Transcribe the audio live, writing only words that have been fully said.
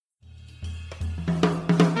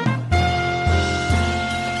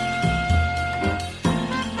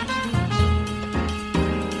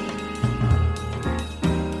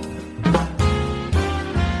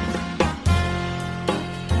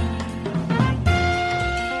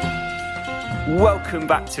Welcome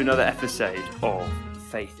back to another episode of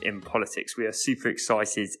Faith in Politics. We are super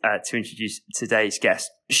excited to introduce today's guest.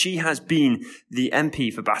 She has been the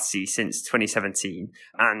MP for Battersea since 2017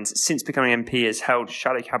 and since becoming MP has held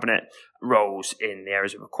shadow cabinet roles in the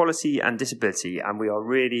areas of equality and disability, and we are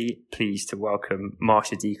really pleased to welcome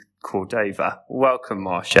Marsha de Cordova. Welcome,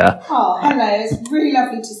 Marsha. Oh, hello. It's really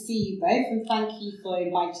lovely to see you both, and thank you for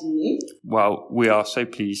inviting me. Well, we are so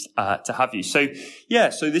pleased to have you. So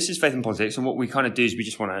this is Faith in Politics, and what we kind of do is we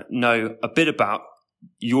just want to know a bit about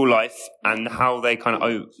your life and how they kind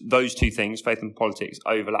of those two things, faith and politics,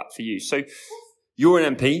 overlap for you. So you're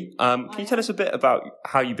an MP. Can you tell us a bit about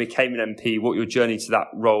how you became an MP, what your journey to that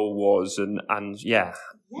role was, and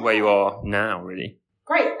where you are now, really?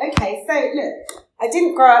 Great. Okay. So look, I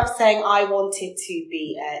didn't grow up saying I wanted to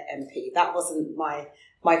be an MP. That wasn't my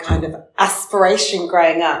kind of aspiration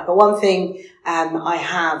growing up. But one thing I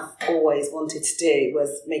have always wanted to do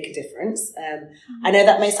was make a difference. I know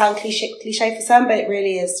that may sound cliche for some, but it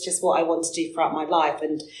really is just what I want to do throughout my life.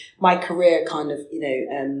 And my career kind of,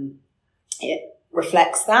 it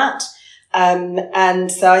reflects that.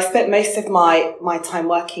 And so I spent most of my time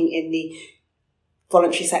working in the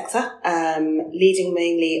voluntary sector, leading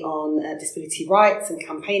mainly on disability rights and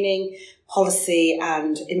campaigning, policy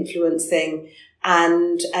and influencing,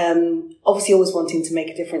 and obviously always wanting to make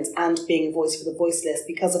a difference and being a voice for the voiceless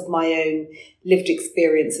because of my own lived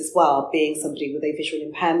experience as well. Being somebody with a visual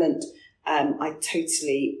impairment, I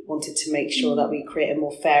totally wanted to make sure that we create a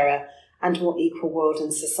more fairer and more equal world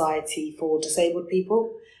and society for disabled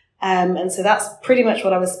people. And so that's pretty much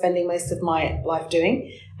what I was spending most of my life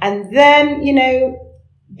doing. And then,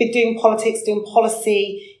 doing politics, doing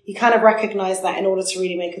policy, you kind of recognize that in order to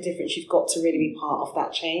really make a difference, you've got to really be part of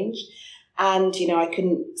that change. And, I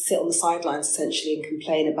couldn't sit on the sidelines essentially and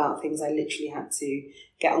complain about things. I literally had to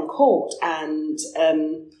get on court. And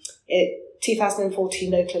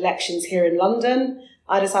 2014 local elections here in London,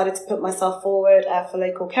 I decided to put myself forward for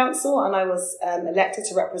local council, and I was elected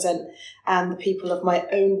to represent the people of my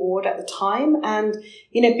own ward at the time. And,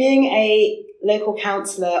 being a local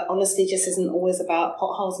councillor honestly just isn't always about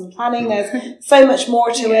potholes and planning. There's so much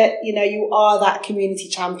more to it. You are that community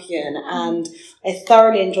champion, and I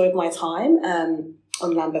thoroughly enjoyed my time on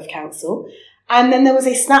Lambeth Council. And then there was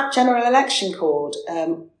a snap general election called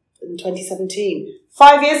in 2017,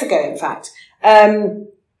 5 years ago, in fact.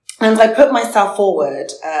 And I put myself forward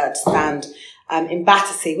to stand in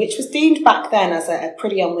Battersea, which was deemed back then as a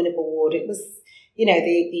pretty unwinnable ward. It was,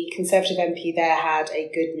 the Conservative MP there had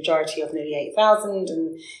a good majority of nearly 8,000,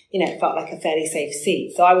 and, it felt like a fairly safe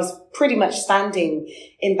seat. So I was pretty much standing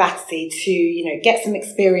in Battersea to, get some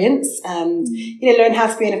experience and, learn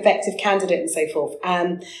how to be an effective candidate and so forth.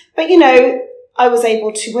 But, I was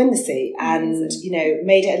able to win the seat and,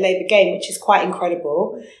 made it a Labour gain, which is quite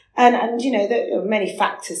incredible. And there are many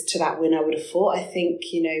factors to that win, I would have thought. I think,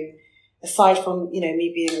 aside from,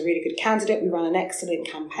 me being a really good candidate, we ran an excellent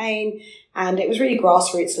campaign, and it was really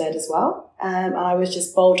grassroots led as well. And I was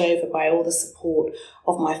just bowled over by all the support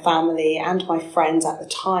of my family and my friends at the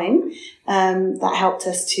time, that helped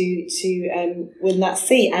us to win that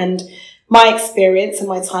seat. And my experience and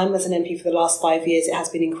my time as an MP for the last 5 years, it has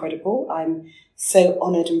been incredible. I'm so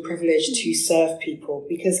honoured and privileged to serve people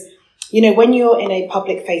because, when you're in a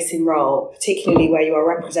public facing role, particularly where you are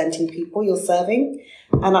representing people, you're serving.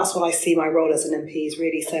 And that's what I see my role as an MP is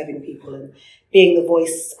really serving people and being the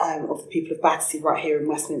voice of the people of Battersea right here in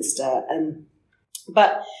Westminster.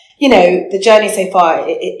 But, the journey so far,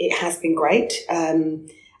 it has been great and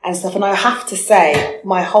stuff. And I have to say,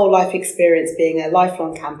 my whole life experience being a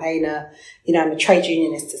lifelong campaigner, I'm a trade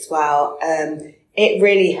unionist as well. It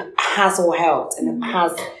really has all helped and it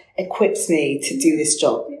has equipped me to do this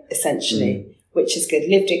job, essentially, which is good.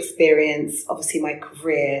 Lived experience, obviously my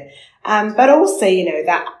career, but also,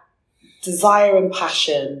 that desire and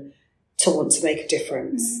passion to want to make a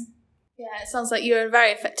difference. Yeah, it sounds like you're a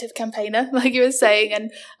very effective campaigner, like you were saying,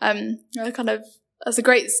 and that's a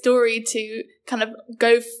great story to kind of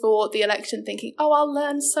go for the election thinking, I'll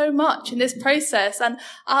learn so much in this process and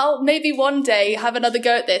I'll maybe one day have another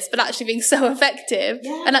go at this, but actually being so effective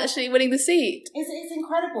and actually winning the seat. It's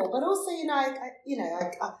incredible. But also,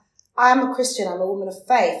 I am a Christian, I'm a woman of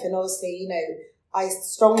faith, and obviously, I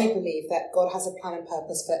strongly believe that God has a plan and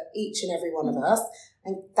purpose for each and every one of us,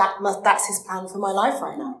 and that's his plan for my life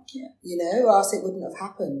right now. Yeah. Or else it wouldn't have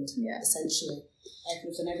happened, essentially. I could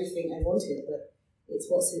have done everything I wanted, but it's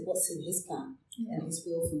what's in his plan and his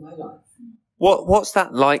will for my life. What's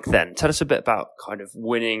that like then? Tell us a bit about kind of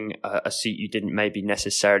winning a seat you didn't maybe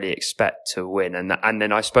necessarily expect to win, and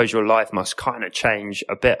then I suppose your life must kind of change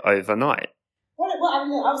a bit overnight. Well, I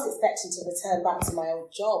mean, I was expecting to return back to my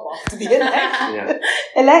old job after the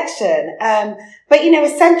election. But,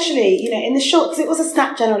 essentially, in the short, because it was a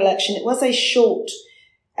snap general election, it was a short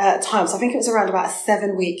time. So I think it was around about a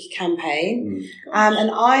 7-week campaign.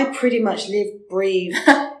 And I pretty much lived, breathed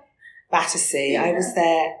Battersea. I was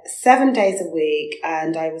there 7 days a week,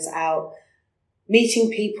 and I was out meeting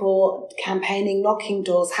people, campaigning, knocking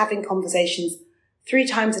doors, having conversations 3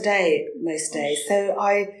 times a day most days. So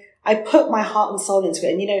I put my heart and soul into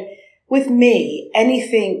it. And, with me,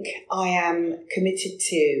 anything I am committed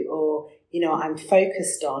to or, I'm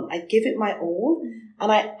focused on, I give it my all.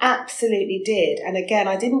 And I absolutely did. And again,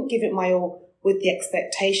 I didn't give it my all with the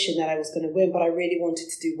expectation that I was going to win, but I really wanted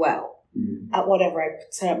to do well at whatever I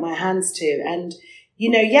turned my hands to. And,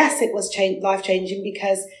 yes, it was life-changing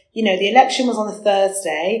because, the election was on a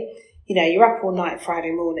Thursday. You're up all night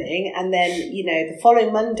Friday morning, and then, the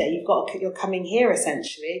following Monday, you're coming here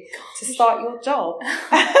essentially to start your job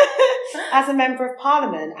as a member of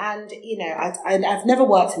Parliament. And, I've never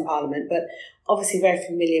worked in Parliament, but obviously very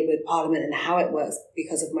familiar with Parliament and how it works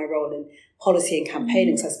because of my role in policy and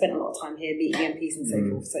campaigning. So I spent a lot of time here meeting MPs and so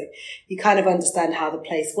forth. So you kind of understand how the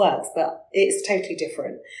place works, but it's totally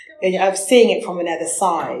different. And I'm seeing it from another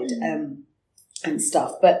side and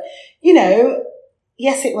stuff. But,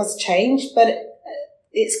 yes, it was changed, but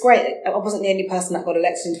it's great. I wasn't the only person that got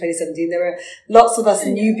elected in 2017. There were lots of us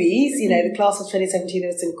newbies. The class of 2017,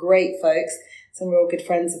 there were some great folks, some real good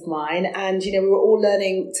friends of mine. And, we were all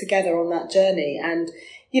learning together on that journey. And,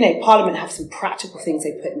 Parliament have some practical things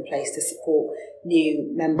they put in place to support new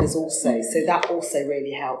members also. So that also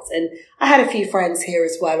really helped. And I had a few friends here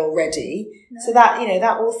as well already. So that,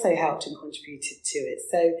 that also helped and contributed to it.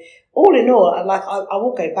 So all in all, I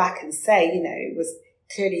will go back and say, it was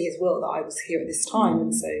clearly his will that I was here at this time.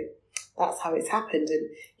 And so that's how it's happened.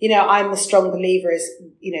 And, I'm a strong believer is,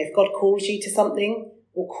 if God calls you to something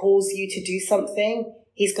or calls you to do something,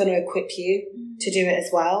 he's going to equip you to do it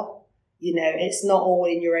as well. It's not all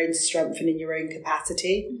in your own strength and in your own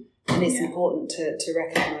capacity. And it's important to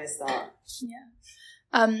recognise that. Yeah.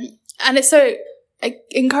 And it's so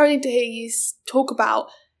encouraging to hear you talk about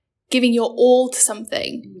giving your all to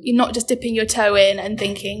something. You're not just dipping your toe in and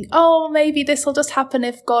thinking, oh, maybe this will just happen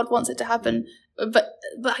if God wants it to happen. But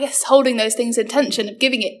I guess holding those things in tension of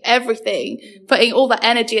giving it everything, putting all that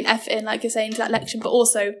energy and effort in, like you're saying, to that election, but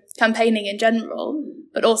also campaigning in general,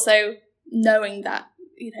 but also knowing that,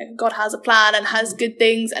 God has a plan and has good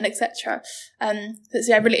things and etc. It's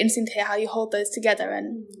really interesting to hear how you hold those together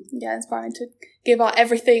and inspiring to give our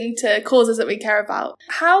everything to causes that we care about.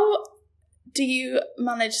 How do you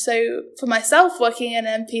manage? So for myself, working in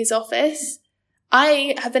an MP's office,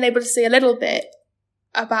 I have been able to see a little bit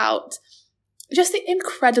about just the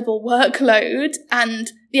incredible workload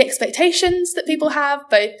and the expectations that people have,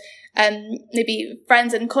 both maybe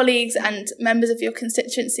friends and colleagues and members of your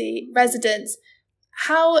constituency, residents.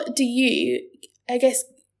 How do you, I guess,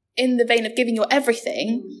 in the vein of giving your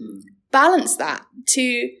everything, balance that? Do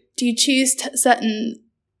you choose certain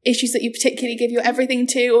issues that you particularly give your everything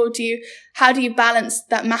to, or how do you balance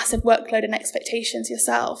that massive workload and expectations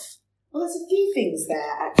yourself? Well, there's a few things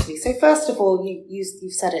there, actually. So first of all,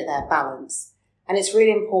 you've said it there, balance. And it's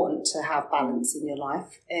really important to have balance in your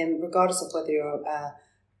life, regardless of whether you're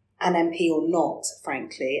an MP or not,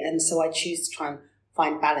 frankly. And so I choose to try and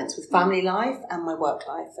find balance with family life and my work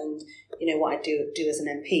life and, what I do as an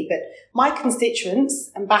MP. But my constituents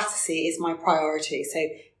and Battersea is my priority. So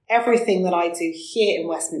everything that I do here in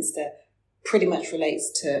Westminster pretty much relates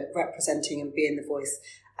to representing and being the voice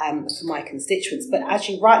for my constituents. But as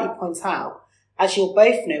you rightly point out, as you'll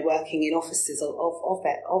both know, working in offices of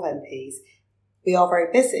MPs, we are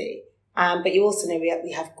very busy. But you also know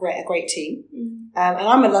we have a great team. And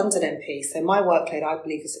I'm a London MP, so my workload, I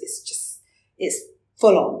believe, it's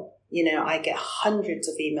full on. I get hundreds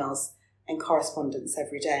of emails and correspondence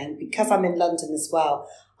every day. And because I'm in London as well,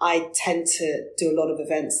 I tend to do a lot of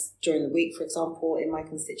events during the week, for example, in my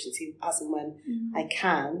constituency, as and when I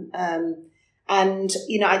can. And,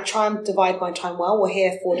 I try and divide my time well. We're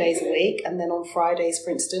here 4 days a week. And then on Fridays, for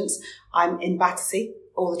instance, I'm in Battersea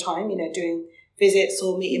all the time, doing visits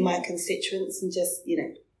or meeting my constituents and just,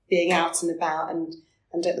 being out and about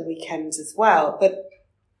and at the weekends as well. But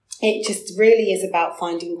it just really is about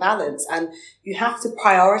finding balance, and you have to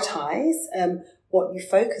prioritise what you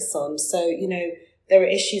focus on. So, there are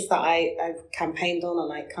issues that I've campaigned on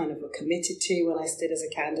and I kind of were committed to when I stood as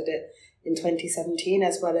a candidate in 2017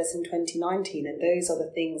 as well as in 2019. And those are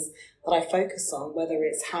the things that I focus on, whether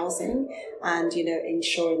it's housing and,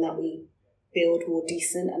 ensuring that we build more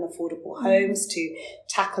decent and affordable homes, to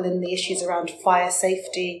tackling the issues around fire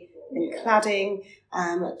safety and cladding,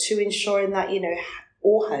 to ensuring that,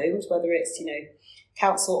 all homes, whether it's,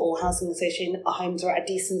 council or housing association, our homes are at a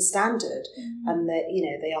decent standard, and that,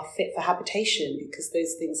 they are fit for habitation, because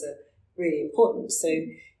those things are really important. So,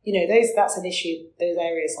 that's an issue. Those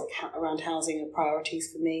areas like around housing are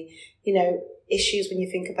priorities for me. Issues when you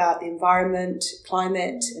think about the environment,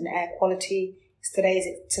 climate and air quality. Today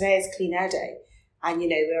is Clean Air Day. And,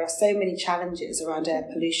 there are so many challenges around air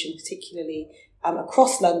pollution, particularly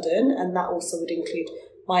across London, and that also would include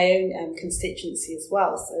my own constituency as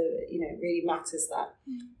well. So, it really matters that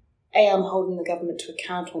I'm holding the government to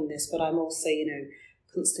account on this, but I'm also,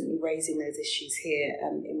 constantly raising those issues here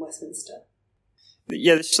in Westminster.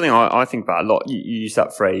 Yeah, this is something I think about a lot. You use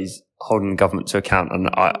that phrase, holding the government to account, and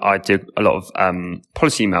I do a lot of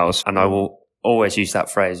policy emails, and I will always use that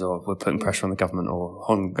phrase, or we're putting pressure on the government, or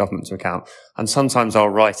holding the government to account. And sometimes I'll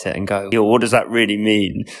write it and go, what does that really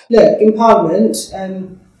mean? Look, in Parliament,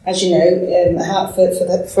 as you know,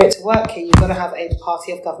 for it to work here, you've got to have a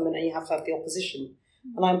party of government and you have to have the opposition.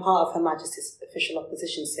 And I'm part of Her Majesty's official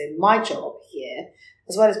opposition. So my job here,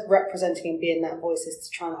 as well as representing and being that voice, is to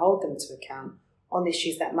try and hold them to account on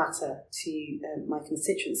issues that matter to my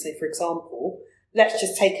constituents. So, for example, let's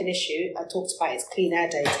just take an issue. I talked about it's Clean Air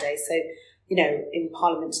Day today. So, in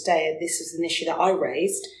Parliament today, this was an issue that I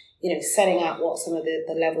raised, setting out what some of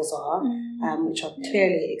the levels are, which are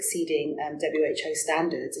clearly exceeding WHO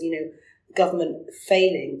standards. The government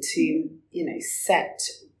failing to, set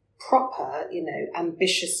proper,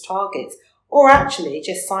 ambitious targets, or actually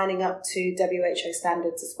just signing up to WHO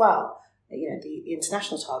standards as well, the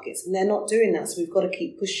international targets. And they're not doing that, so we've got to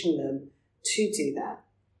keep pushing them to do that.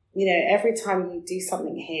 Every time you do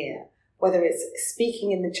something here, whether it's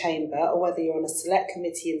speaking in the chamber or whether you're on a select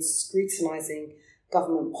committee and scrutinising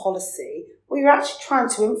government policy, well, you're actually trying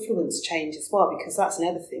to influence change as well, because that's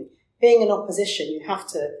another thing. Being in opposition, you have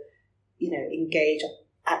to, engage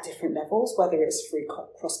at different levels, whether it's through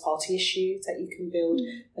cross-party issues that you can build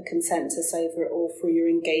a consensus over, or through your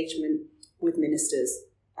engagement with ministers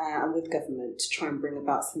and with government to try and bring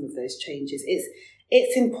about some of those changes.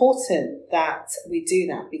 It's important that we do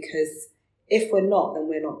that, because if we're not, then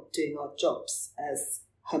we're not doing our jobs as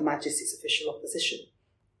Her Majesty's official opposition.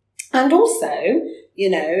 And also,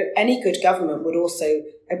 any good government would also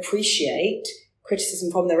appreciate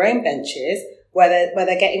criticism from their own benches where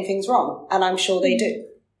they're getting things wrong. And I'm sure they do.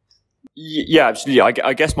 Yeah, absolutely.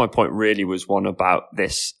 I guess my point really was one about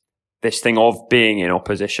this thing of being in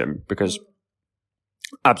opposition, because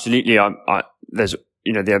absolutely, there's,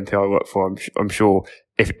 the MP I work for, I'm sure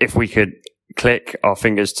if we could click our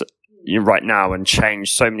fingers to, right now and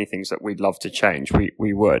change so many things that we'd love to change,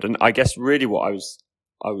 we would. And I guess really what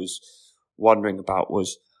I was wondering about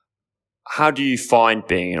was, how do you find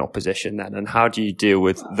being in opposition then, and how do you deal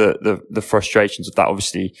with the frustrations of that?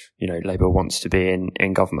 Obviously, Labour wants to be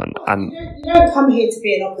in government, and you don't come here to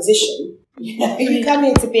be in opposition. You come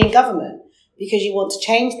here to be in government because you want to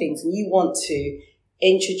change things and you want to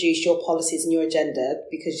introduce your policies and your agenda,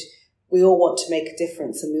 because we all want to make a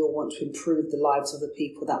difference and we all want to improve the lives of the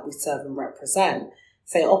people that we serve and represent.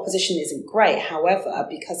 So opposition isn't great. However,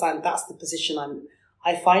 because that's the position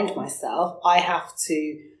I find myself, I have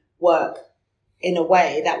to work in a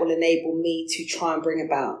way that will enable me to try and bring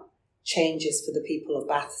about changes for the people of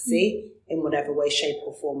Battersea in whatever way, shape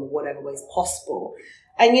or form, or whatever way is possible.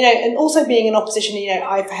 And, and also being in opposition,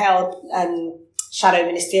 I've held shadow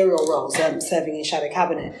ministerial roles, serving in shadow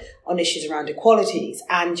cabinet on issues around equalities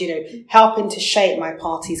and, helping to shape my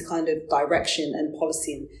party's kind of direction and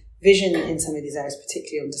policy and vision in some of these areas,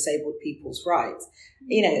 particularly on disabled people's rights.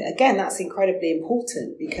 Again, that's incredibly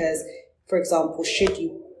important because, for example, should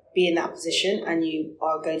you be in that position and you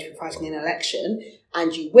are going to be fighting an election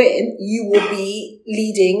and you win, you will be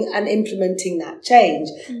leading and implementing that change.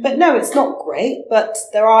 But no, it's not great, but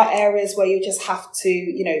there are areas where you just have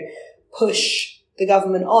to, push the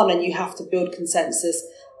government on, and you have to build consensus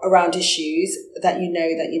around issues that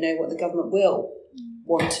what the government will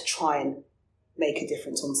want to try and make a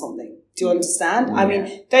difference on something. Do you understand? Yeah. I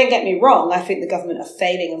mean, don't get me wrong. I think the government are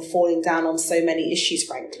failing and falling down on so many issues,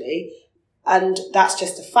 frankly. And that's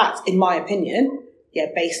just a fact, in my opinion,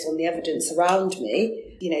 based on the evidence around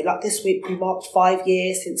me. Like this week, we marked 5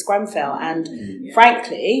 years since Grenfell. And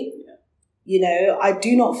frankly, I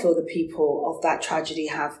do not feel the people of that tragedy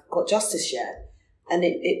have got justice yet. And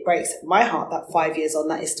it breaks my heart that 5 years on,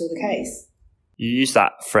 that is still the case. You use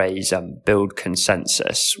that phrase, build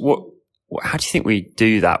consensus. How do you think we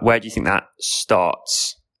do that? Where do you think that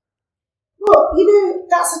starts? Well,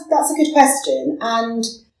 that's a good question. And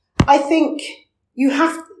I think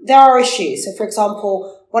there are issues. So, for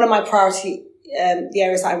example, one of my priority, the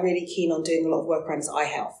areas that I'm really keen on doing a lot of work around is eye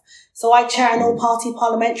health. So I chair an all-party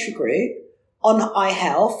parliamentary group on eye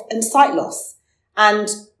health and sight loss. And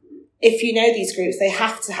if you know these groups, they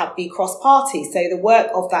have to be cross-party. So the work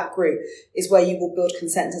of that group is where you will build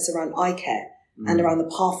consensus around eye care and around the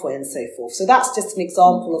pathway and so forth. So that's just an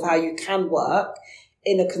example of how you can work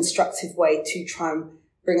in a constructive way to try and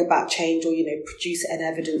bring about change, or, produce an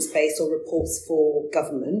evidence base or reports for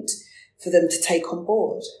government for them to take on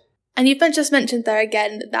board. And you've just mentioned there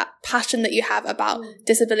again that passion that you have about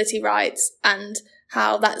disability rights and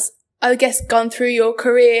how that's, I guess, gone through your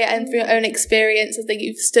career and through your own experiences that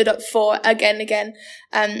you've stood up for again and again.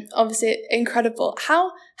 Obviously incredible.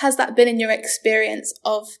 How has that been in your experience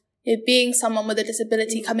of being someone with a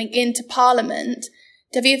disability coming into Parliament?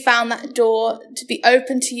 Have you found that door to be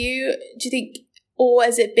open to you, do you think, or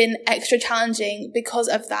has it been extra challenging because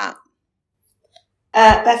of that?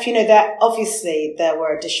 Beth, there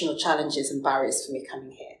were additional challenges and barriers for me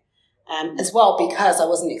coming here. As well, because I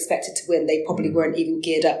wasn't expected to win, they probably weren't even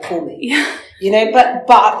geared up for me. Yeah.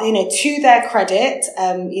 But to their credit,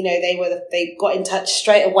 they got in touch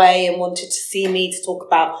straight away and wanted to see me to talk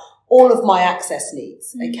about all of my access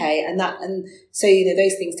needs. Okay. So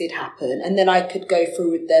those things did happen. And then I could go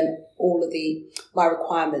through with them all of my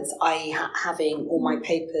requirements, i.e. having all my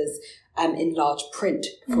papers, in large print,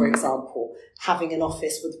 for example, having an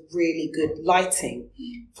office with really good lighting,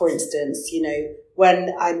 for instance,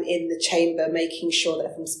 when I'm in the chamber, making sure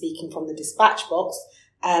that if I'm speaking from the dispatch box,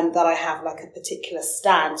 that I have like a particular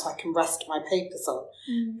stand so I can rest my papers on,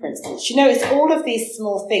 for instance. It's all of these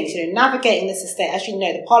small things, navigating this estate. As you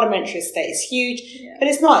know, the parliamentary estate is huge, but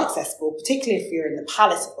it's not accessible, particularly if you're in the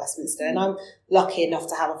Palace of Westminster. And I'm lucky enough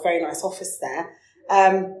to have a very nice office there.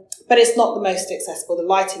 But it's not the most accessible. The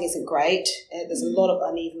lighting isn't great. There's a lot of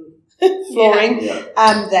uneven flooring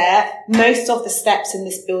there. Most of the steps in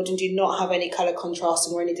this building do not have any colour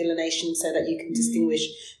contrasting or any delineation so that you can distinguish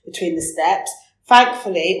between the steps.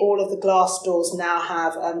 Thankfully, all of the glass doors now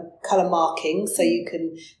have colour markings so you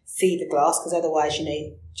can see the glass, because otherwise,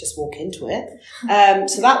 just walk into it.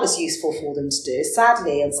 So that was useful for them to do.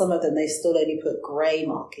 Sadly, and some of them, they still only put grey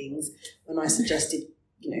markings when I suggested,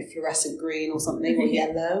 fluorescent green or something, or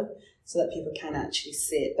yellow, so that people can actually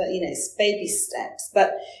see it. But, it's baby steps.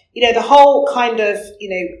 But, the whole kind of,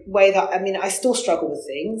 way that, I still struggle with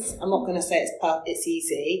things. I'm not going to say it's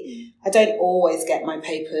easy. I don't always get my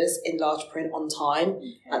papers in large print on time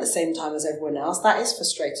at the same time as everyone else. That is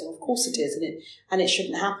frustrating. Of course it is. And it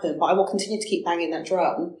shouldn't happen. But I will continue to keep banging that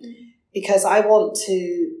drum because I want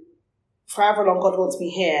to, for however long God wants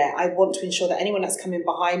me here, I want to ensure that anyone that's coming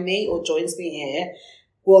behind me or joins me here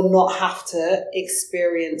will not have to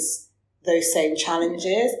experience those same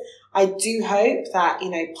challenges. I do hope that,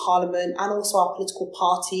 Parliament and also our political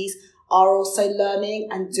parties are also learning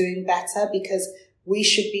and doing better, because we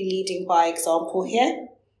should be leading by example here,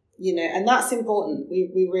 and that's important.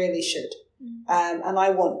 We really should. And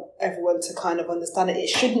I want everyone to kind of understand it. It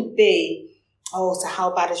shouldn't be, so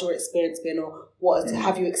how bad has your experience been, or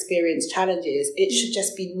have you experienced challenges? It should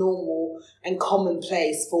just be normal and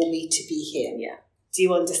commonplace for me to be here. Yeah. Do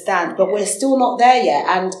you understand? But we're still not there yet.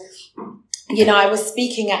 And, I was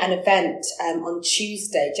speaking at an event on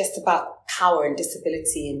Tuesday just about power and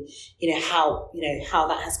disability and, how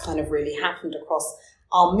that has kind of really happened across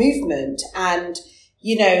our movement. And,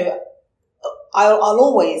 I'll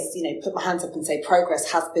always, put my hands up and say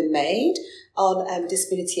progress has been made on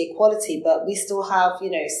disability equality, but we still have,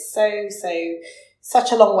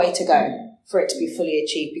 such a long way to go for it to be fully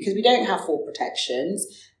achieved, because we don't have full protections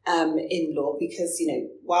in law, because,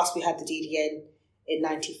 whilst we had the DDN in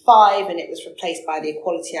 95 and it was replaced by the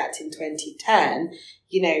Equality Act in 2010,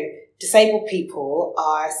 disabled people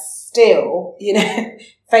are still,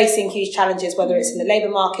 facing huge challenges, whether it's in the labour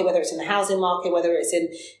market, whether it's in the housing market, whether it's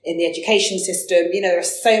in the education system. There are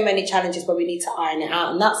so many challenges where we need to iron it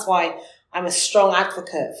out. And that's why I'm a strong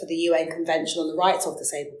advocate for the UN Convention on the Rights of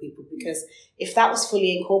Disabled People, because if that was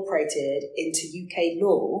fully incorporated into UK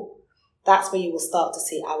law, that's where you will start to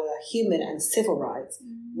see our human and civil rights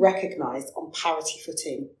recognised on parity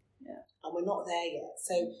footing. Yeah. And we're not there yet.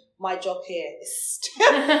 So my job here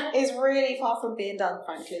is really far from being done,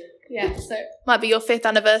 frankly. Yeah, so might be your 5th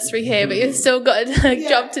anniversary here, but you've still got a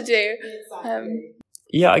job to do.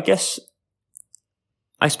 Exactly.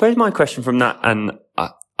 I suppose my question from that, and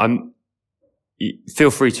I'm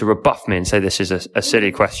feel free to rebuff me and say this is a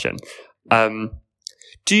silly question.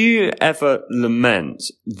 Do you ever lament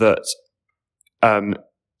that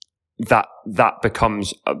that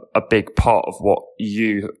becomes a big part of what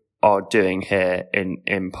you are doing here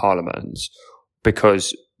in Parliament,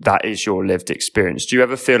 because that is your lived experience? Do you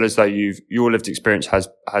ever feel as though your lived experience has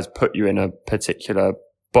put you in a particular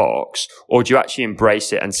box, or do you actually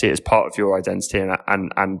embrace it and see it as part of your identity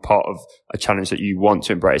and part of a challenge that you want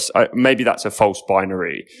to embrace? Maybe that's a false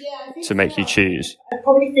binary to make you choose. I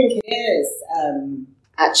probably think it is,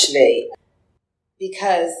 actually,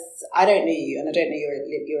 because I don't know you and I don't know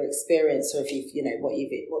your experience, or if you've, what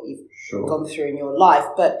you've gone through in your life,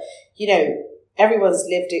 but, everyone's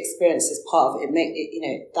lived experience is part of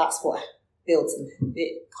it. That's what builds them.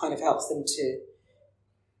 It kind of helps them to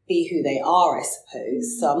be who they are, I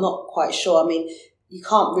suppose. So I'm not quite sure. I mean, you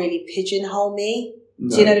can't really pigeonhole me. No.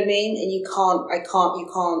 Do you know what I mean? And you can't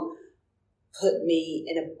put me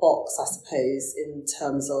in a box, I suppose, in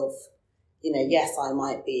terms of, yes, I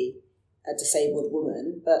might be a disabled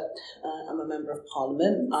woman, but I'm a member of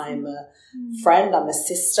parliament. I'm a friend. I'm a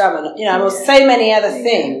sister. I'm so many other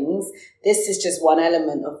things. This is just one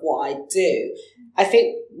element of what I do. I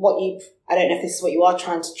think I don't know if this is what you are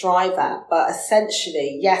trying to drive at, but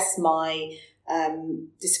essentially, yes, my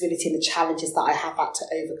disability and the challenges that I have had to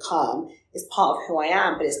overcome is part of who I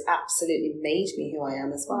am, but it's absolutely made me who I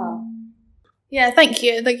am as well. Yeah, thank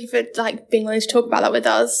you. Thank you for being willing to talk about that with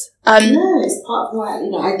us. No, it's part of who I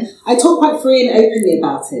am. I talk quite free and openly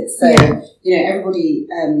about it. So, everybody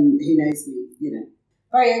who knows me,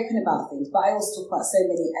 very open about things, but I also talk about so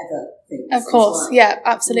many other things. Of course, yeah,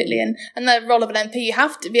 absolutely. And the role of an MP, you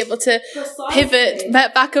have to be able to pivot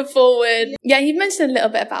back and forward. Yeah, you mentioned a little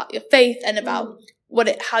bit about your faith and about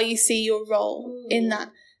how you see your role in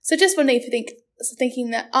that. So just wondering if you thinking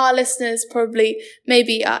that our listeners probably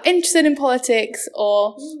maybe are interested in politics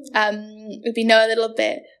or maybe know a little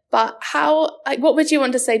bit, but what would you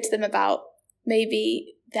want to say to them about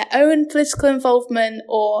maybe their own political involvement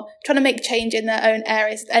or trying to make change in their own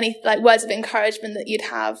areas? Any words of encouragement that you'd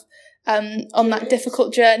have on that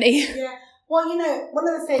difficult journey? Yeah. Well, one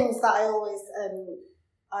of the things that I always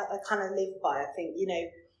I kind of live by, I think,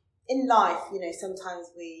 in life, sometimes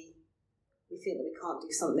we think that we can't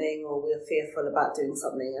do something or we're fearful about doing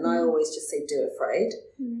something, and I always just say do it afraid.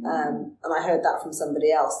 And I heard that from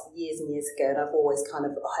somebody else years and years ago, and I've always kind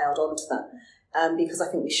of held on to that because I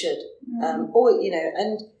think we should.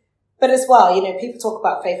 But as well, people talk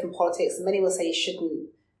about faith and politics, and many will say you shouldn't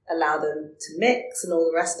allow them to mix and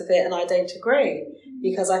all the rest of it, and I don't agree,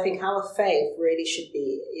 because I think our faith really should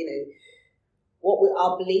be,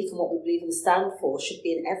 our belief and what we believe and stand for should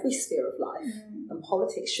be in every sphere of life, and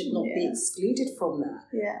politics should not be excluded from that.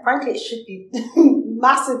 Yeah. Frankly, it should be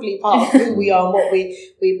massively part of who we are and what we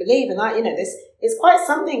believe. And that, this is quite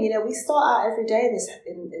something. We start out every day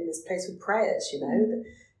in this place with prayers.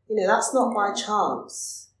 That's not by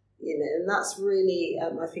chance. And that's really,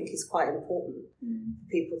 I think, is quite important for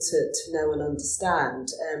people to know and understand.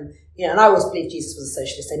 And I always believed Jesus was a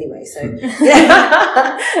socialist anyway, so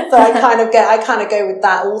so I kind of go with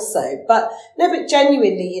that also. But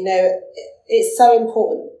genuinely, it's so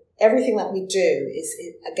important. Everything that we do is,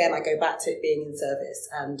 again, I go back to it being in service,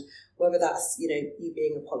 and whether that's you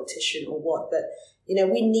being a politician or what. But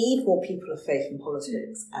we need more people of faith in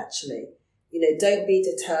politics, actually. Don't be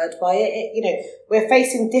deterred by it. We're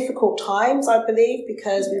facing difficult times, I believe,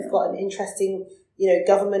 because we've got an interesting,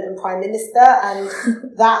 government and prime minister, and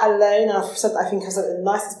that alone, and I think I've said it in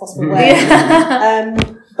the nicest possible way.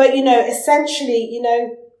 But, essentially,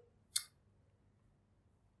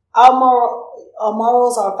 our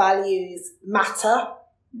morals, our values matter.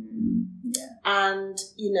 And,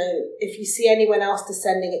 if you see anyone else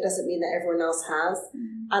descending, it doesn't mean that everyone else has.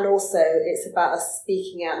 And also, it's about us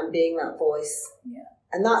speaking out and being that voice. Yeah.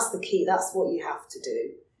 And that's the key. That's what you have to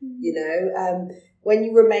do. When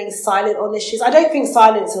you remain silent on issues, I don't think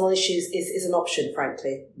silence on issues is an option,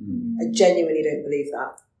 frankly. I genuinely don't believe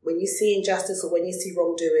that. When you see injustice or when you see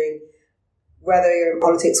wrongdoing, whether you're in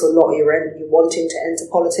politics or not, you're wanting to enter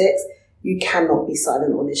politics, you cannot be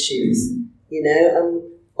silent on issues,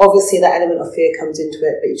 Obviously, that element of fear comes into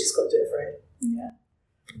it, but you just got to do it for it. Yeah.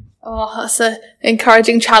 Oh, that's an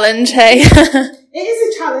encouraging challenge, hey? It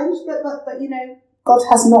is a challenge, but God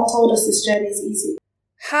has not told us this journey is easy.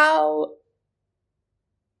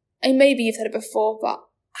 And maybe you've said it before, but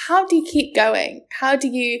how do you keep going? How do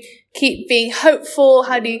you keep being hopeful?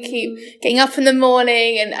 How do you keep getting up in the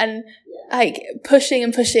morning and pushing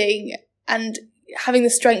and having the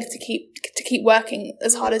strength to keep working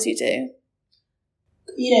as hard as you do?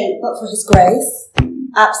 But for His grace,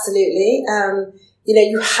 absolutely.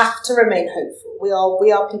 You have to remain hopeful.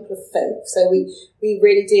 We are people of faith, so we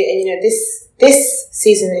really do. And this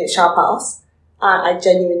season it shall pass. I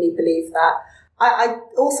genuinely believe that. I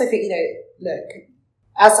also think look,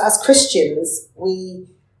 as Christians, we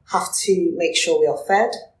have to make sure we are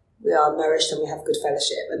fed, we are nourished, and we have good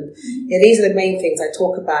fellowship. And these are the main things I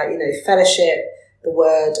talk about. Fellowship, the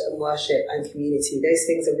word and worship and community. Those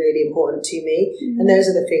things are really important to me. And those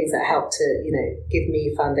are the things that help to, give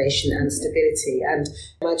me foundation and stability. And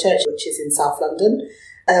my church, which is in South London,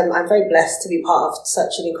 I'm very blessed to be part of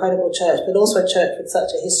such an incredible church, but also a church with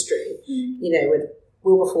such a history, with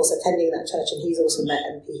Wilberforce attending that church, and he's also met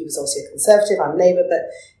MP. He was also a Conservative, I'm Labour, but,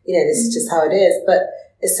 this is just how it is. But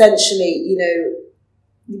essentially,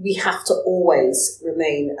 we have to always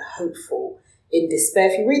remain hopeful in despair.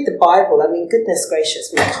 If you read the Bible, goodness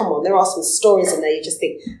gracious, come on, there are some stories in there you just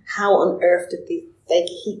think, how on earth did they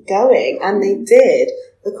keep going? And they did.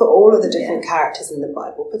 Look at all of the different characters in the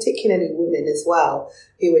Bible, particularly women as well,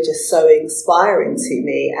 who were just so inspiring to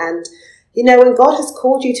me. And, when God has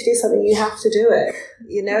called you to do something, you have to do it.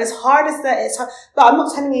 As hard as that, it's hard. But I'm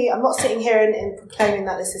not telling you, I'm not sitting here and proclaiming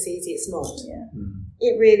that this is easy. It's not. Yeah.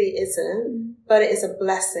 It really isn't. But it is a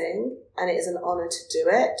blessing and it is an honour to do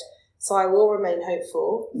it. So I will remain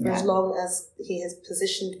hopeful for as long as he has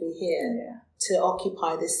positioned me here to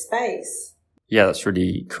occupy this space. Yeah, that's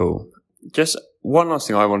really cool. Just one last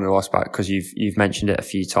thing I wanted to ask about, because you've mentioned it a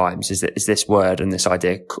few times, is this word and this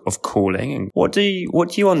idea of calling. And what do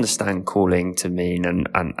you understand calling to mean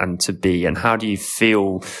and to be, and how do you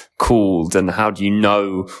feel called, and how do you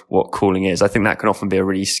know what calling is? I think that can often be a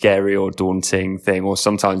really scary or daunting thing, or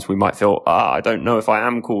sometimes we might feel, I don't know if I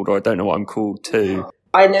am called, or I don't know what I'm called to.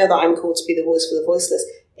 I know that I'm called to be the voice for the voiceless.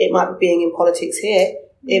 It might be being in politics here.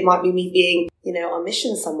 It might be me being, on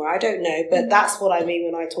mission somewhere. I don't know. But that's what I mean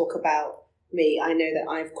when I talk about me. I know that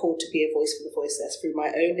I'm called to be a voice for the voiceless through my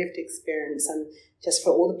own lived experience, and just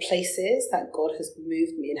for all the places that God has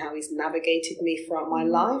moved me and how he's navigated me throughout my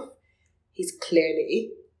life. He's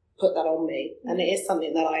clearly put that on me. And it is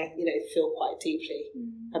something that I, feel quite deeply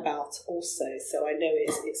about also. So I know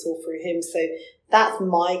it's all through him. So that's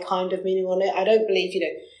my kind of meaning on it. I don't believe,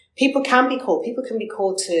 people can be called. People can be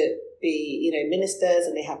called to be, ministers,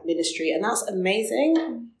 and they have ministry, and that's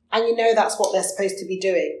amazing. And that's what they're supposed to be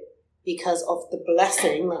doing because of the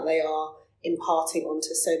blessing that they are imparting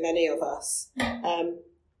onto so many of us.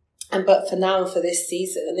 But for now, for this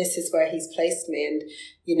season, and this is where he's placed me, and,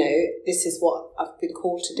 this is what I've been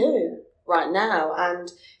called to do right now. And,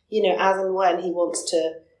 as and when he wants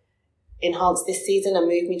to enhance this season and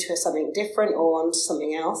move me to something different or on to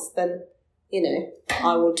something else, then,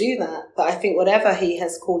 I will do that. But I think whatever he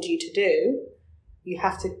has called you to do, you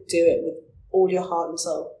have to do it with all your heart and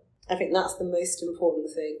soul. I think that's the most important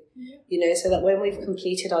thing, so that when we've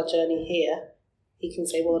completed our journey here, he can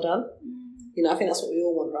say, well done. I think that's what we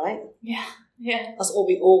all want, right? Yeah. That's all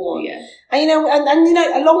we all want. Yeah. And,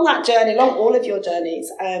 along that journey, along all of your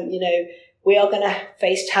journeys, we are going to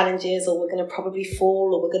face challenges, or we're going to probably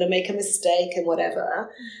fall, or we're going to make a mistake and whatever.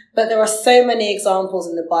 But there are so many examples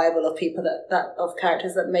in the Bible of people that of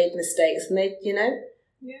characters that made mistakes, and they,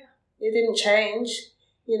 they didn't change.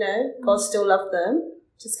 God still loved them.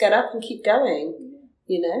 Just get up and keep going.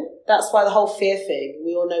 That's why the whole fear thing,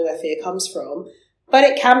 we all know where fear comes from, but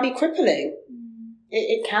it can be crippling.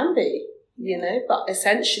 It can be, but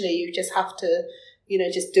essentially you just have to,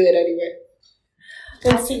 just do it anyway.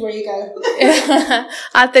 And see where you go.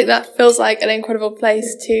 I think that feels like an incredible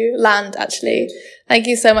place to land, actually. Thank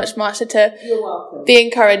you so much, Marsha, You're welcome. Be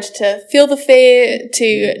encouraged to feel the fear,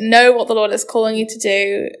 to know what the Lord is calling you to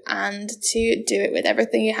do, and to do it with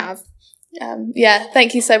everything you have.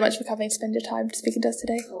 Thank you so much for coming to spend your time speaking to us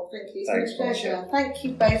today. Oh, thank you. It's my pleasure. Thank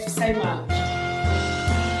you both so much.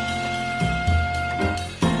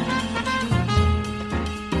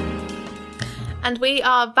 And we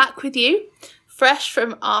are back with you, fresh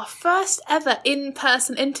from our first ever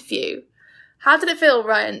in-person interview. How did it feel,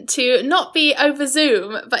 Ryan, to not be over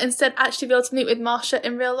Zoom, but instead actually be able to meet with Marsha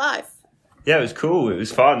in real life? Yeah, it was cool. It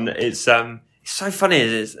was fun. It's so funny.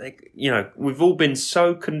 It's like, we've all been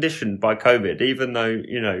so conditioned by COVID, even though,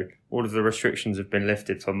 all of the restrictions have been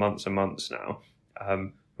lifted for months and months now.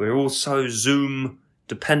 We're all so Zoom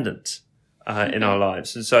dependent in our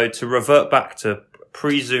lives. And so to revert back to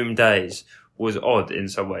pre-Zoom days was odd in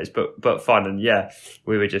some ways, but fun. And yeah,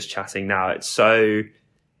 we were just chatting now. It's so,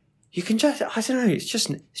 you can just, I don't know, it's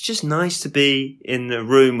just nice to be in the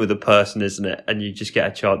room with a person, isn't it? And you just get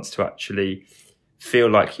a chance to actually feel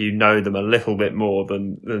like you know them a little bit more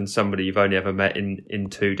than somebody you've only ever met in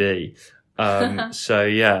 2D. So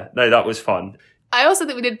yeah, no, that was fun. I also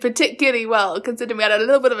think we did particularly well, considering we had a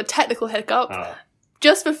little bit of a technical hiccup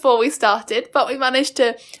just before we started, but we managed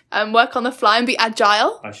to work on the fly and be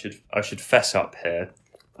agile. I should fess up here.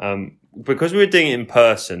 Because we were doing it in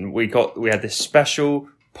person, we had this special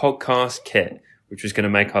podcast kit, which was going to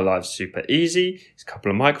make our lives super easy. It's a couple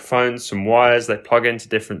of microphones, some wires, they plug into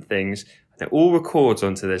different things. It all records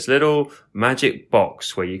onto this little magic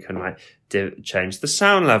box where you can like change the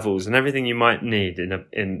sound levels and everything you might need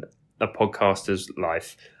in a podcaster's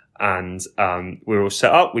life. And we were all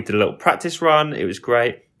set up. We did a little practice run. It was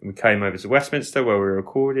great. We came over to Westminster where we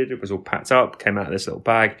recorded. It was all packed up, came out of this little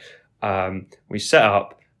bag. We set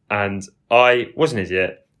up, and I was an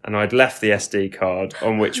idiot, and I'd left the SD card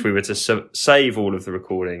on which we were to save all of the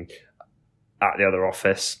recording at the other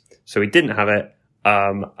office. So we didn't have it.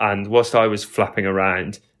 And whilst I was flapping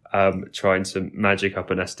around trying to magic up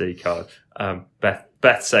an SD card,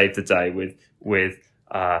 Beth saved the day with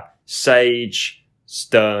sage,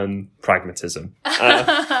 stern pragmatism.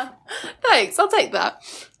 Thanks, I'll take that.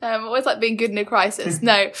 Always like being good in a crisis.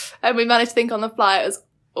 No, we managed to think on the fly. It was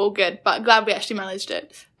all good, but I'm glad we actually managed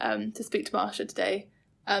it to speak to Marsha today.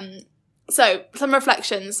 So some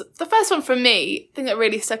reflections. The first one from me, the thing that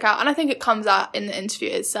really stuck out, and I think it comes out in the interview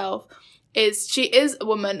itself, is she is a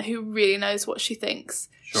woman who really knows what she thinks.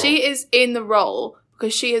 Sure. She is in the role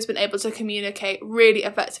because she has been able to communicate really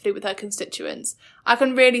effectively with her constituents. I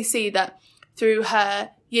can really see that through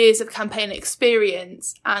her years of campaign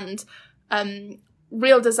experience and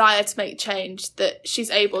real desire to make change, that she's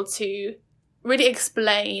able to really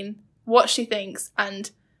explain what she thinks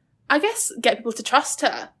and I guess get people to trust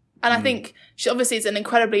her. And I think she obviously is an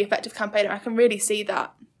incredibly effective campaigner. I can really see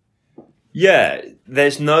that. Yeah,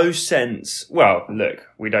 there's no sense. Well, look,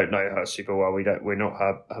 we don't know her super well. We're not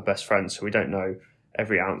her best friends, so we don't know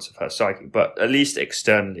every ounce of her psyche. But at least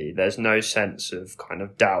externally, there's no sense of kind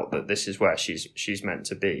of doubt that this is where she's meant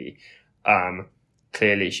to be.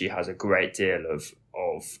 Clearly, she has a great deal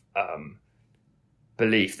of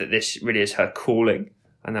belief that this really is her calling,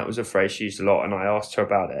 and that was a phrase she used a lot. And I asked her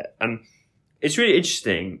about it, and it's really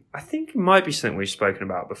interesting. I think it might be something we've spoken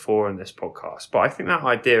about before in this podcast, but I think that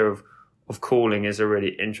idea of calling is a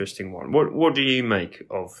really interesting one. What do you make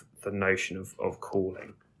of the notion of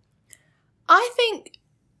calling? I think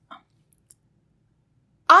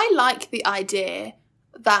I like the idea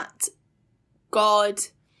that God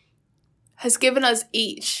has given us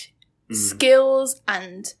each skills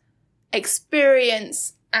and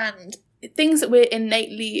experience and things that we're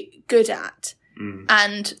innately good at,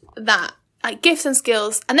 and that like gifts and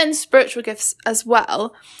skills, and then spiritual gifts as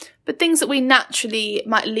well, but things that we naturally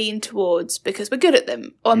might lean towards because we're good at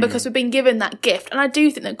them or because we've been given that gift. And I do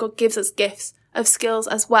think that God gives us gifts of skills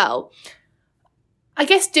as well. I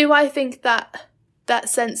guess, do I think that that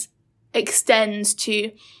sense extends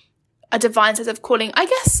to a divine sense of calling? I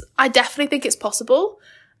guess I definitely think it's possible,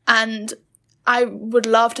 and I would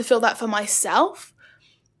love to feel that for myself.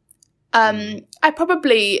 I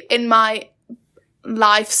probably, in my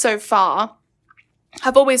life so far,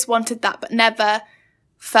 have always wanted that, but never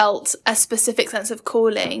felt a specific sense of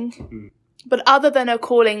calling. But other than a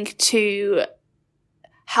calling to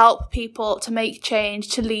help people, to make change,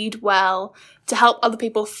 to lead well, to help other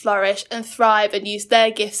people flourish and thrive and use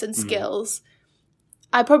their gifts and skills,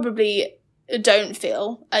 I probably don't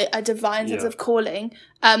feel a divine sense of calling.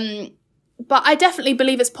 But I definitely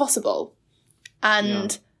believe it's possible,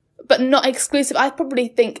 and but not exclusive. I probably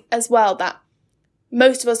think as well that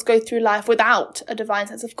most of us go through life without a divine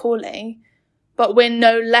sense of calling, but we're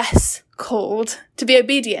no less called to be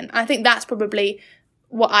obedient. I think that's probably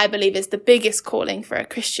what I believe is the biggest calling for a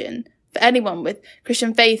Christian, for anyone with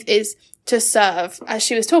Christian faith, is to serve, as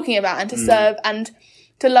she was talking about, and to serve and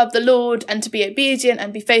to love the Lord and to be obedient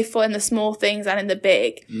and be faithful in the small things and in the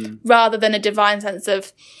big, rather than a divine sense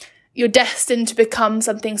of you're destined to become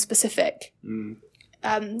something specific.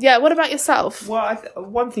 What about yourself? Well,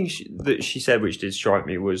 one thing that she said, which did strike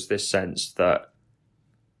me, was this sense that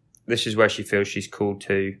this is where she feels she's called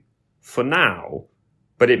to for now,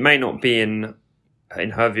 but it may not be in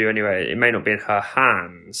her view anyway, it may not be in her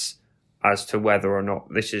hands as to whether or not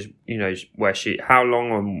this is, where how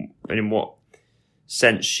long and in what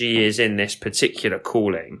sense she is in this particular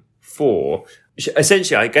calling for.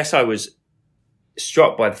 Essentially, I guess I was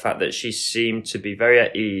struck by the fact that she seemed to be very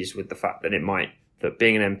at ease with the fact that that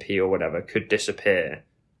being an MP or whatever could disappear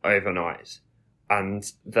overnight, and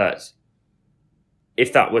that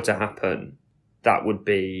if that were to happen, that would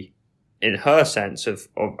be, in her sense of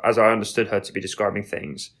as I understood her to be describing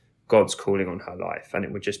things, God's calling on her life, and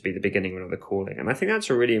it would just be the beginning of another calling. And I think that's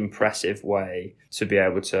a really impressive way to be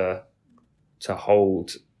able to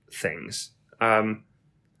hold things.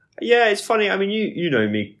 It's funny. I mean, you know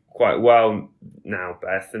me quite well now,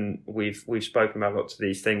 Beth, and we've spoken about lots of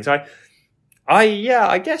these things.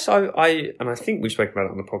 I guess I think we've spoken about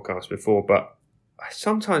it on the podcast before, but I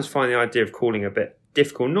sometimes find the idea of calling a bit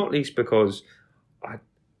difficult, not least because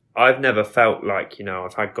I've never felt like,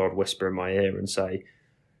 I've had God whisper in my ear and say,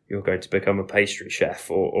 you're going to become a pastry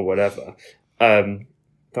chef or whatever.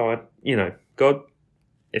 Though God,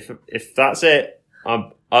 if that's it,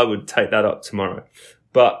 I would take that up tomorrow.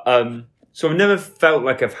 But so I've never felt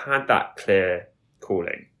like I've had that clear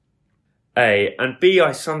calling. A, and B,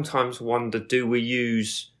 I sometimes wonder, do we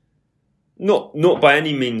use, not by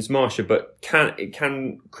any means, Marsha, but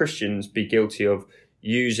can Christians be guilty of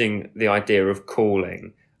using the idea of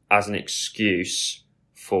calling as an excuse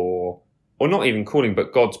for, or not even calling,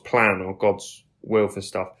 but God's plan or God's will for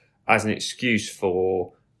stuff as an excuse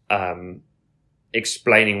for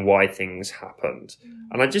explaining why things happened?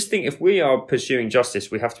 And I just think if we are pursuing justice,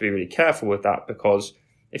 we have to be really careful with that, because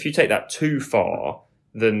if you take that too far,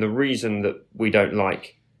 then the reason that we don't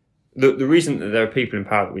like, the reason that there are people in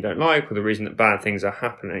power that we don't like, or the reason that bad things are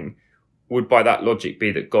happening, would by that logic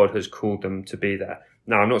be that God has called them to be there.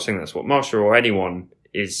 Now, I'm not saying that's what Marsha or anyone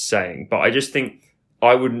is saying, but I just think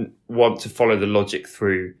I wouldn't want to follow the logic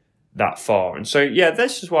through that far. And so, yeah,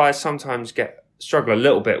 this is why I sometimes struggle a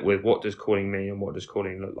little bit with what does calling mean and what does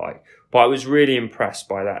calling look like. But I was really impressed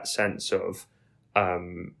by that sense of,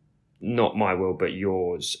 not my will, but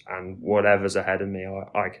yours, and whatever's ahead of me,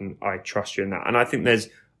 I trust you in that. And I think there's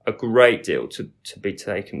a great deal to be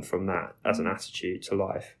taken from that as an attitude to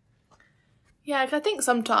life. Yeah, I think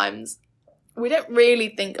sometimes we don't really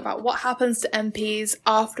think about what happens to MPs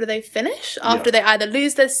after they finish, after they either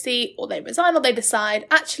lose their seat or they resign or they decide,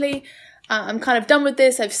 actually, I'm kind of done with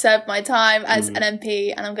this, I've served my time as an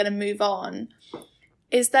MP and I'm going to move on.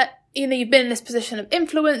 Is that, you've been in this position of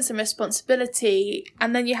influence and responsibility,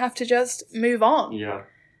 and then you have to just move on. Yeah.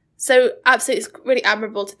 So absolutely, it's really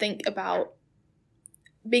admirable to think about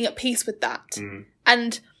being at peace with that.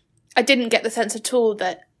 And I didn't get the sense at all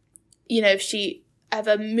that, if she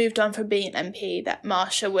ever moved on from being an MP, that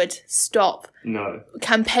Marsha would stop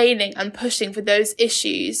campaigning and pushing for those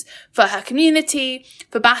issues for her community,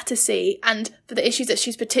 for Battersea, and for the issues that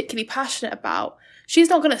she's particularly passionate about. She's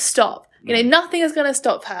not going to stop. Nothing is going to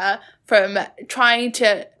stop her from trying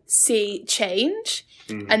to see change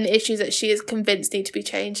and the issues that she is convinced need to be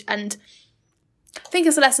changed. And I think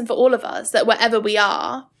it's a lesson for all of us that wherever we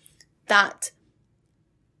are, that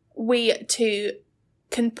we too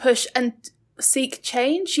can push and seek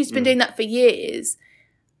change. She's been doing that for years.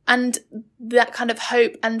 And that kind of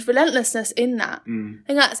hope and relentlessness in that. I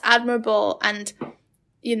think that's admirable. And,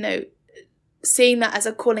 seeing that as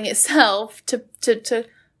a calling itself to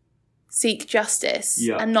seek justice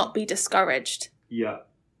and not be discouraged. Yeah.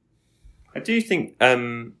 I do think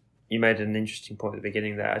you made an interesting point at the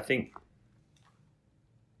beginning there. I think,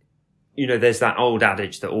 there's that old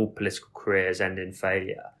adage that all political careers end in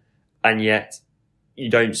failure, and yet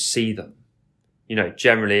you don't see them.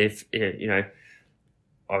 Generally, if,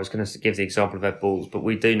 I was going to give the example of Ed Balls, but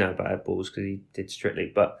we do know about Ed Balls because he did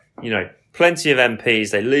Strictly. But, plenty of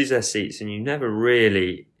MPs, they lose their seats and you never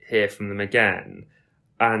really hear from them again.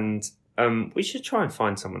 And we should try and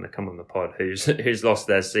find someone to come on the pod who's lost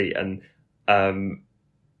their seat and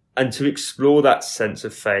to explore that sense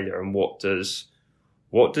of failure and what does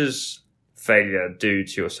failure do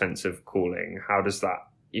to your sense of calling? How does that,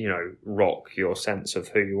 rock your sense of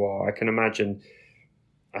who you are? I can imagine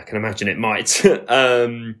it might.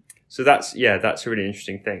 So that's a really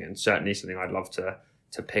interesting thing, and certainly something I'd love to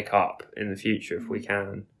pick up in the future if we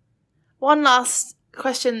can. One last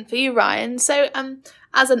question for you, Ryan. So,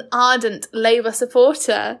 as an ardent Labour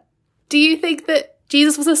supporter, do you think that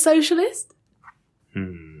Jesus was a socialist?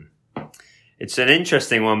 It's an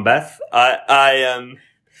interesting one, Beth. It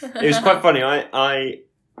was quite funny. I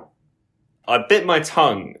bit my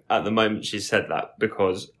tongue at the moment she said that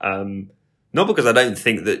because, not because I don't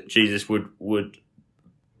think that Jesus would.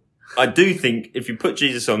 I do think if you put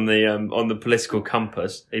Jesus on the political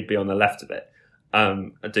compass, he'd be on the left of it.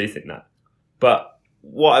 I do think that, but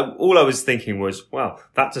all I was thinking was, well,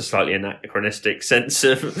 that's a slightly anachronistic sense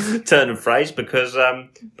of turn of phrase because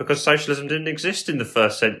socialism didn't exist in the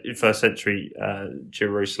first century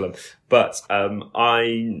Jerusalem. But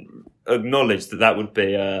I acknowledge that would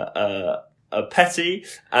be a petty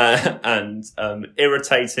and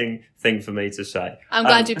irritating thing for me to say. I'm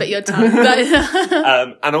glad you bit your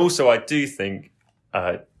tongue. And also, I do think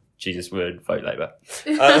Jesus would vote Labour.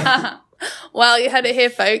 Well, you heard it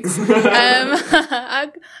here, folks.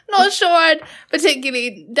 I'm not sure I'd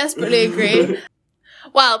particularly desperately agree.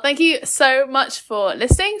 Well, thank you so much for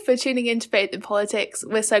listening, for tuning in to Faith in Politics.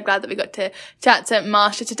 We're so glad that we got to chat to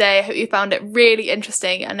Marsha today. I hope you found it really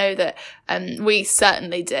interesting. I know that we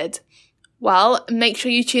certainly did. Well, make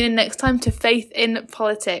sure you tune in next time to Faith in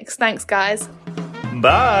Politics. Thanks, guys.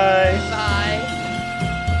 Bye. Bye.